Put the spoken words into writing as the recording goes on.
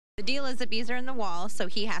The deal is the bees are in the wall, so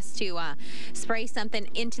he has to spray something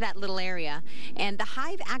into that little area. And the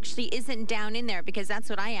hive actually isn't down in there, because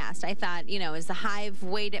that's what I asked. I thought, is the hive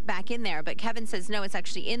weighed back in there? But Kevin says no, it's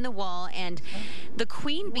actually in the wall. And the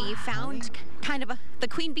queen bee found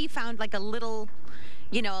like a little,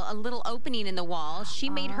 a little opening in the wall.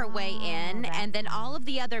 She made her way in, and then all of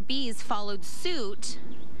the other bees followed suit.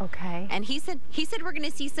 Okay. And he said we're going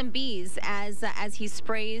to see some bees as he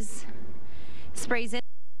sprays in.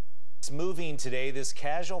 Moving today, this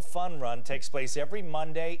casual fun run takes place every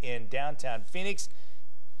Monday in downtown Phoenix.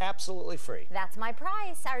 Absolutely free. That's my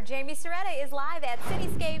price. Our Jamie Soretta is live at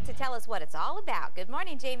Cityscape to tell us what it's all about. Good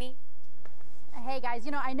morning, Jamie. Hey guys,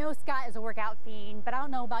 I know Scott is a workout fiend, but I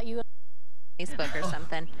don't know about you. Facebook or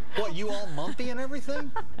something. What, you all mumpy and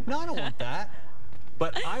everything? No, I don't want that.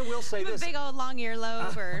 But I will say this. A big old long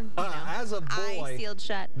earlobe or as a boy, eye sealed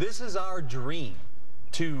shut. This is our dream,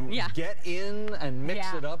 to get in and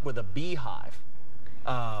mix it up with a beehive.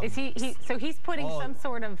 Is so he's putting some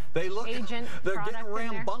sort of agent they're product getting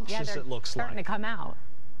rambunctious, it looks like. Starting to come out.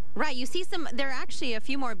 Right, you see there are actually a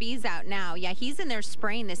few more bees out now. Yeah, he's in there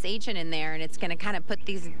spraying this agent in there, and it's going to kind of put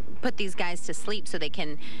these guys to sleep so they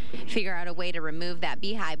can figure out a way to remove that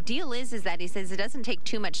beehive. Deal is that he says it doesn't take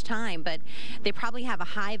too much time, but they probably have a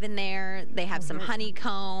hive in there. They have some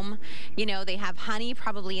honeycomb. They have honey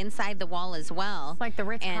probably inside the wall as well. It's like the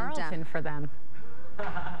Ritz-Carlton for them.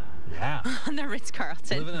 Yeah. The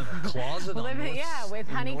Ritz-Carlton. Living in a closet with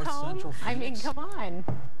honeycomb. I mean, come on.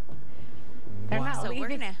 They're not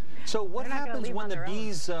leaving. So what happens when the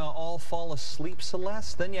bees all fall asleep,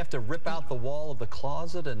 Celeste? Then you have to rip out the wall of the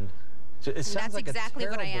closet, and it sounds like exactly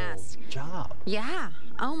a terrible what I asked. job. Yeah.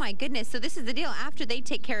 Oh my goodness. So this is the deal. After they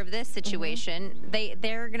take care of this situation,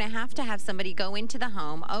 they're going to have somebody go into the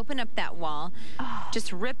home, open up that wall,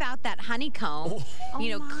 just rip out that honeycomb,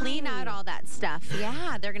 clean out all that stuff.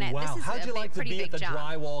 Yeah, they're going to. Wow. This is How'd you like to be at the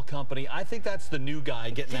drywall company? I think that's the new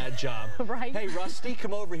guy getting that job. Right. Hey, Rusty,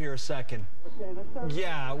 come over here a second.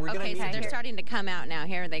 Yeah, we're going to need so they're starting to come out now.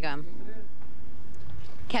 Here they go.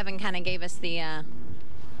 Kevin kind of gave us the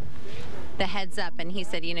heads up, and he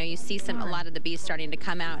said, you see a lot of the bees starting to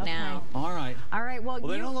come out now. All right. All right. Well,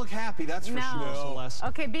 they don't look happy. That's for sure, Celeste.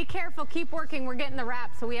 Okay, be careful. Keep working. We're getting the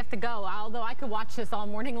wrap, so we have to go. Although I could watch this all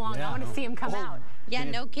morning long. I want to see them come out. Yeah,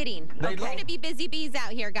 no kidding. We're going to be busy bees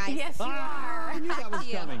out here, guys. Yes, you are. I knew that was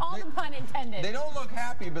coming. All the pun intended. They don't look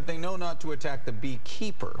happy, but they know not to attack the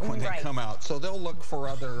beekeeper when they come out. So they'll look for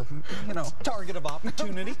other, target of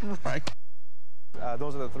opportunity. Right.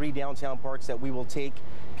 Those are the 3 downtown parks that we will take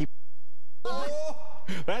people. Oh,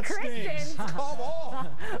 that stinks. Come on.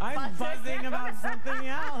 I'm buzzing about something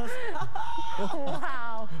else.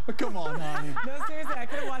 Wow. Come on, honey. No, seriously, I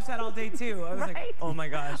could have watched that all day, too. I was like, oh, my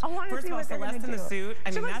gosh. First of all, Celeste in the suit. I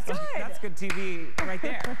mean, that's good TV right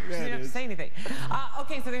there. She didn't have to say anything.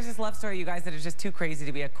 Okay, so there's this love story, you guys, that is just too crazy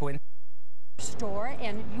to be a coincidence. Store,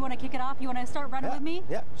 and you want to kick it off? You want to start running with me?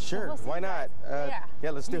 Yeah, sure. Well, why not? Yeah,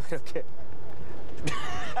 let's do it. Okay.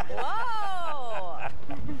 Whoa!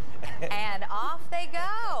 And off they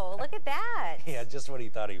go. Look at that. Yeah, just what he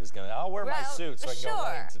thought he was going to. I'll wear my suit so I can go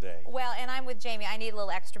running today. Well, and I'm with Jamie. I need a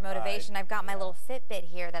little extra motivation. I've got my little Fitbit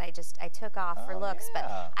here that I took off for looks,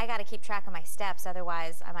 but I got to keep track of my steps.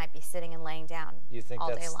 Otherwise, I might be sitting and laying down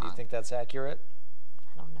all day long. You think that's accurate?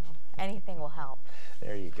 I don't know. Anything will help.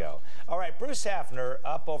 There you go. All right, Bruce Hafner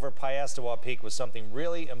up over Piastawa Peak with something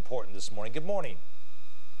really important this morning. Good morning.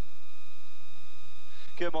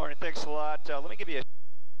 Good morning. Thanks a lot. Let me give you a...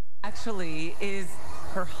 Actually is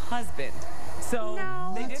her husband. So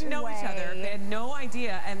they didn't know each other. They had no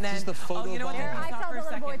idea. And then, the photo you know what? I saw the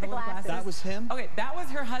little boy with the glasses. That was him? Okay, that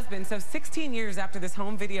was her husband. So 16 years after this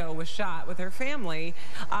home video was shot with her family,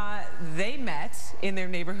 they met in their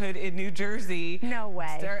neighborhood in New Jersey. No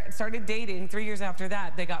way. Started dating. 3 years after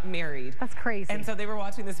that, they got married. That's crazy. And so they were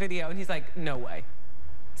watching this video, and he's like, no way.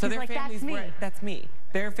 So their families were, that's me.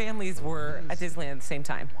 Their families were at Disneyland at the same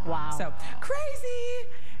time. Wow. So crazy.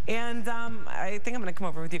 And I think I'm going to come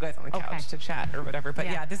over with you guys on the couch to chat or whatever. But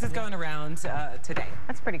yeah, this is going around today.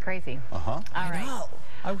 That's pretty crazy. Uh-huh. All right.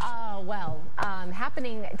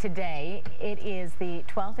 Happening today, it is the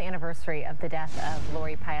 12th anniversary of the death of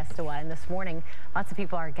Lori Piastawa, and this morning, lots of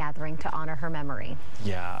people are gathering to honor her memory.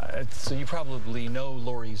 Yeah, so you probably know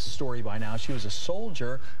Lori's story by now. She was a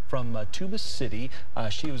soldier from Tuba City.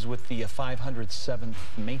 She was with the 507th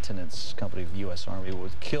Maintenance Company of the U.S. Army.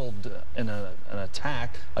 Was killed in an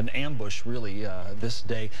attack, an ambush, really, this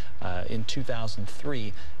day in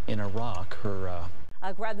 2003 in Iraq. Her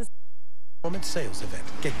grab this sales event.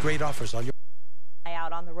 Get great offers on your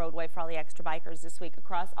out on on the roadway for all the extra bikers this week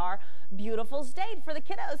across our beautiful state. For the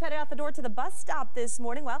kiddos headed out the door to the bus stop this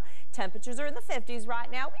morning, well, temperatures are in the 50s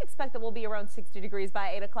right now. We expect that we'll be around 60 degrees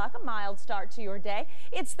by 8 o'clock, a mild start to your day.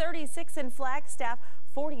 It's 36 in Flagstaff,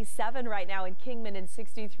 47 right now in Kingman, and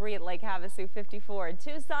 63 at Lake Havasu, 54 in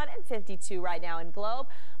Tucson, and 52 right now in Globe.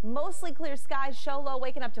 Mostly clear skies, show low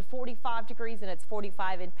waking up to 45 degrees, and it's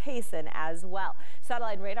 45 in Payson as well.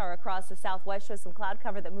 Satellite radar across the southwest shows some cloud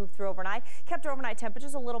cover that moved through overnight. Kept our overnight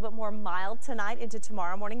temperatures a little bit more mild tonight into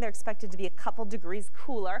tomorrow morning. They're expected to be a couple degrees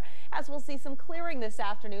cooler, as we'll see some clearing this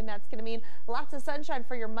afternoon. That's going to mean lots of sunshine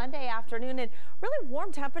for your Monday afternoon and really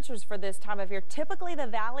warm temperatures for this time of year. Typically the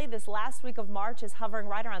valley this last week of March is hovering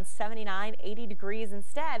right around 79, 80 degrees.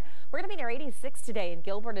 Instead, we're going to be near 86 today in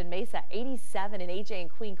Gilbert and Mesa, 87 in AJ and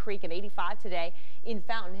Queen Creek, and 85 today in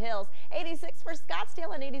Fountain Hills, 86 for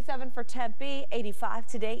Scottsdale, and 87 for Tempe, 85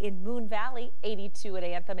 today in Moon Valley, 82 at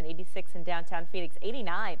Anthem, and 86 in downtown Phoenix,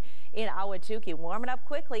 89 in Ahwatukee. Warming up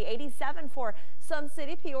quickly, 87 for Sun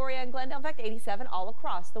City, Peoria, and Glendale. In fact, 87 all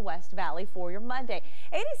across the West Valley for your Monday.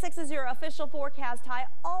 86 is your official forecast high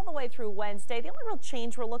all the way through Wednesday. The only real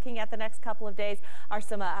change we're looking at the next couple of days are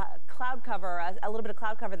some cloud cover, a little bit of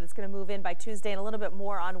cloud cover that's going to move in by Tuesday, and a little bit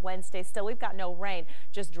more on Wednesday. Still, we've got no rain,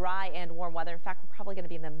 just dry and warm weather. In fact, we're probably going to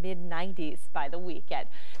be in the mid-90s by the weekend.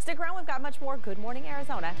 Stick around. We've got much more Good Morning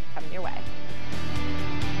Arizona coming your way.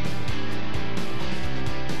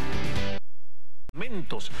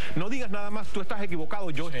 No digas nada más, tú estás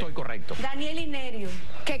equivocado, yo estoy correcto. Daniel y Nerio,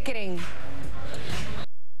 ¿qué creen?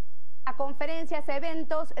 A conferencias,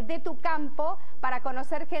 eventos de tu campo para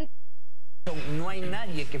conocer gente. No hay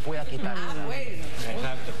nadie que pueda quitar. Ah, bueno.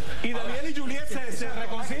 Exacto. ¿Y Daniel y Juliet se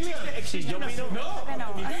reconcilian? Sí, yo opino. No.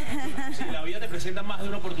 Si la vida te presenta más de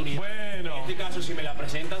una oportunidad. Bueno. En este caso, si me la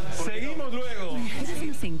presentan. Seguimos luego.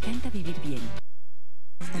 Nos encanta vivir bien.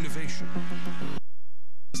 Innovation.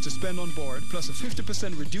 To spend on board, plus a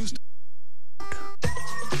 50% reduced.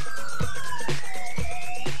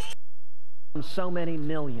 So many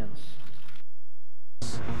millions.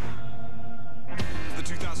 The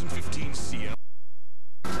 2015 CL.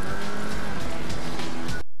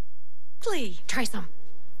 Please, try some.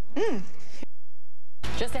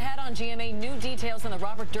 Just ahead on GMA, new details in the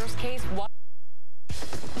Robert Durst case.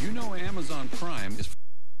 You know Amazon Prime is...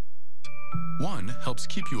 One helps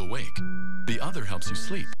keep you awake. The other helps you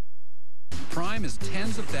sleep. Prime is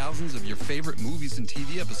tens of thousands of your favorite movies and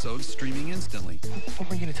TV episodes streaming instantly. When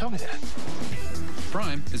are you going to tell me that?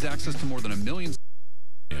 Prime is access to more than 1 million...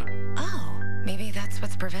 Oh, maybe that's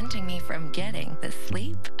what's preventing me from getting the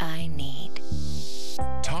sleep I need.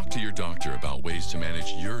 Talk to your doctor about ways to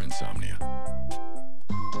manage your insomnia.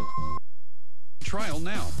 Trial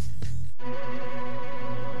now.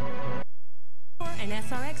 An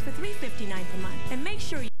SRX for $359 per month. And make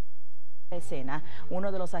sure you... Escena,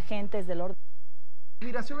 uno de los agentes del orden.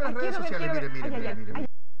 Migración en las redes sociales, mire.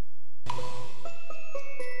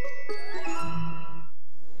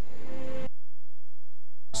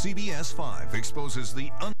 CBS 5 exposes the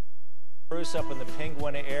Bruce up in the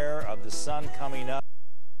penguin air of the sun coming up.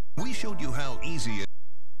 We showed you how easy it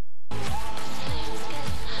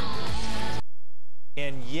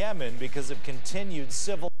in Yemen because of continued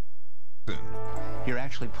civil. You're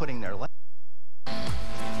actually putting their life.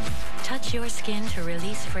 Touch your skin to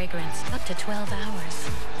release fragrance up to 12 hours.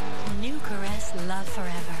 New Caress Love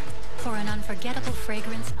Forever. For an unforgettable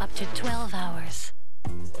fragrance up to 12 hours.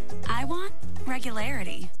 I want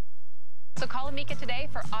regularity. So call Amica today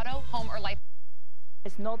for auto, home, or life.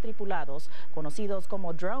 No tripulados, conocidos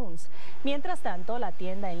como drones. Mientras tanto, la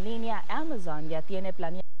tienda en línea Amazon ya tiene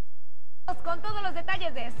planeado. Con todos los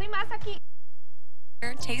detalles de esto y más aquí.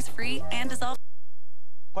 Taste free and dissolve.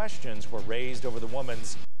 Questions were raised over the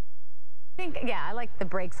woman's. Yeah, I like the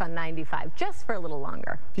brakes on 95 just for a little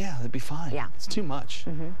longer. Yeah, that'd be fine. Yeah. It's too much.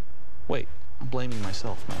 Wait, I'm blaming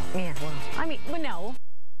myself now. Yeah, well, I mean, well, no.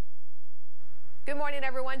 Good morning,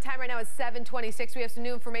 everyone. Time right now is 7:26. We have some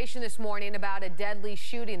new information this morning about a deadly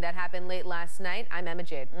shooting that happened late last night. I'm Emma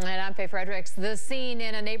Jade. And I'm Faye Fredericks. The scene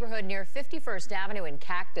in a neighborhood near 51st Avenue in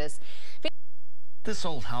Cactus. This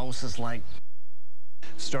old house is like...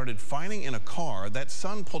 Started fighting in a car. That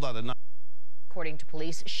son pulled out a knife. According to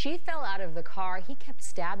police, she fell out of the car. He kept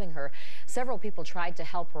stabbing her. Several people tried to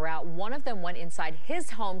help her out. One of them went inside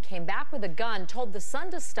his home, came back with a gun, told the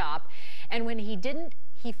son to stop, and when he didn't,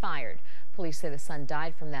 he fired. Police say the son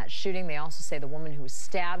died from that shooting. They also say the woman who was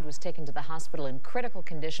stabbed was taken to the hospital in critical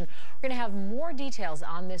condition. We're going to have more details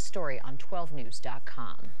on this story on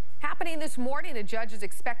 12news.com. Happening this morning, a judge is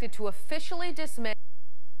expected to officially dismiss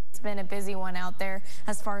It's been a busy one out there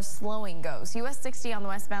as far as slowing goes. US 60 on the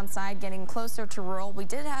westbound side getting closer to rural. We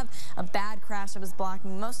did have a bad crash that was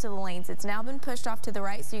blocking most of the lanes. It's now been pushed off to the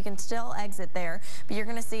right, so you can still exit there. But you're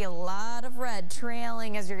going to see a lot of red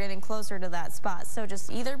trailing as you're getting closer to that spot. So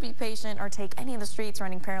just either be patient or take any of the streets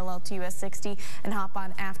running parallel to US 60 and hop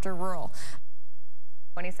on after rural.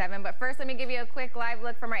 27. But first, let me give you a quick live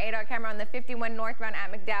look from our 8-hour camera on the 51 northbound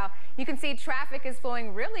at McDowell. You can see traffic is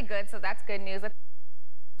flowing really good, so that's good news.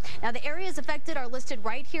 Now, the areas affected are listed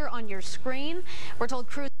right here on your screen. We're told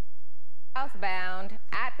crews southbound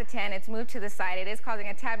at the 10, it's moved to the side. It is causing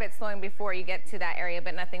a tad bit slowing before you get to that area,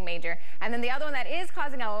 but nothing major. And then the other one that is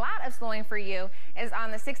causing a lot of slowing for you is on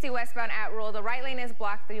the 60 westbound at Rural. The right lane is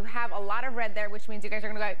blocked. You have a lot of red there, which means you guys are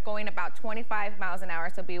going to be going about 25 miles an hour.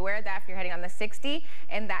 So be aware of that if you're heading on the 60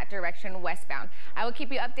 in that direction westbound. I will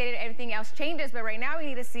keep you updated if anything else changes, but right now we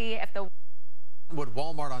need to see if the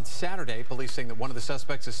Walmart on Saturday, police saying that one of the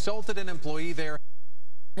suspects assaulted an employee there.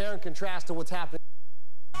 Compare and contrast to what's happening.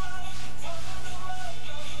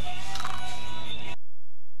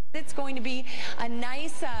 It's going to be a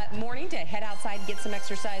nice morning to head outside, get some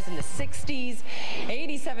exercise in the 60s,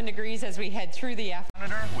 87 degrees as we head through the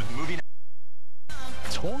afternoon. With moving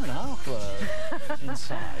torn up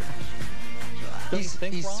inside.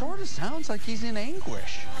 He sort of sounds like he's in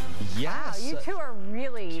anguish. Yes. Wow, you two are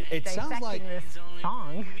really it sounds like this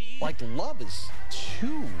song. Like love is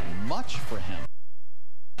too much for him.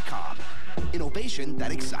 Cobb. Innovation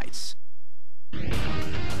that excites.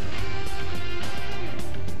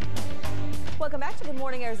 Welcome back to Good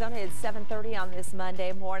Morning Arizona. It's 7:30 on this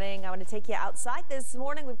Monday morning. I want to take you outside this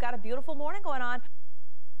morning. We've got a beautiful morning going on.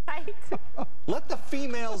 Right? Let the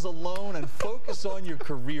females alone and focus on your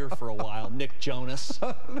career for a while, Nick Jonas.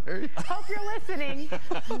 Hope you're listening.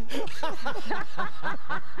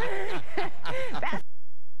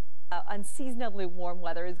 Unseasonably warm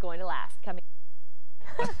weather is going to last. Coming.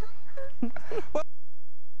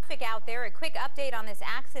 Traffic out there. A quick update on this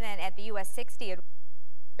accident at the US 60.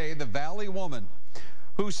 The Valley woman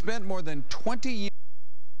who spent more than 20 years.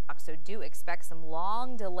 So do expect some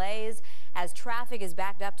long delays as traffic is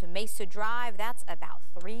backed up to Mesa Drive. That's about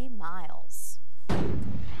 3 miles.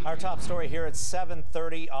 Our top story here at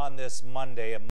 7:30 on this Monday.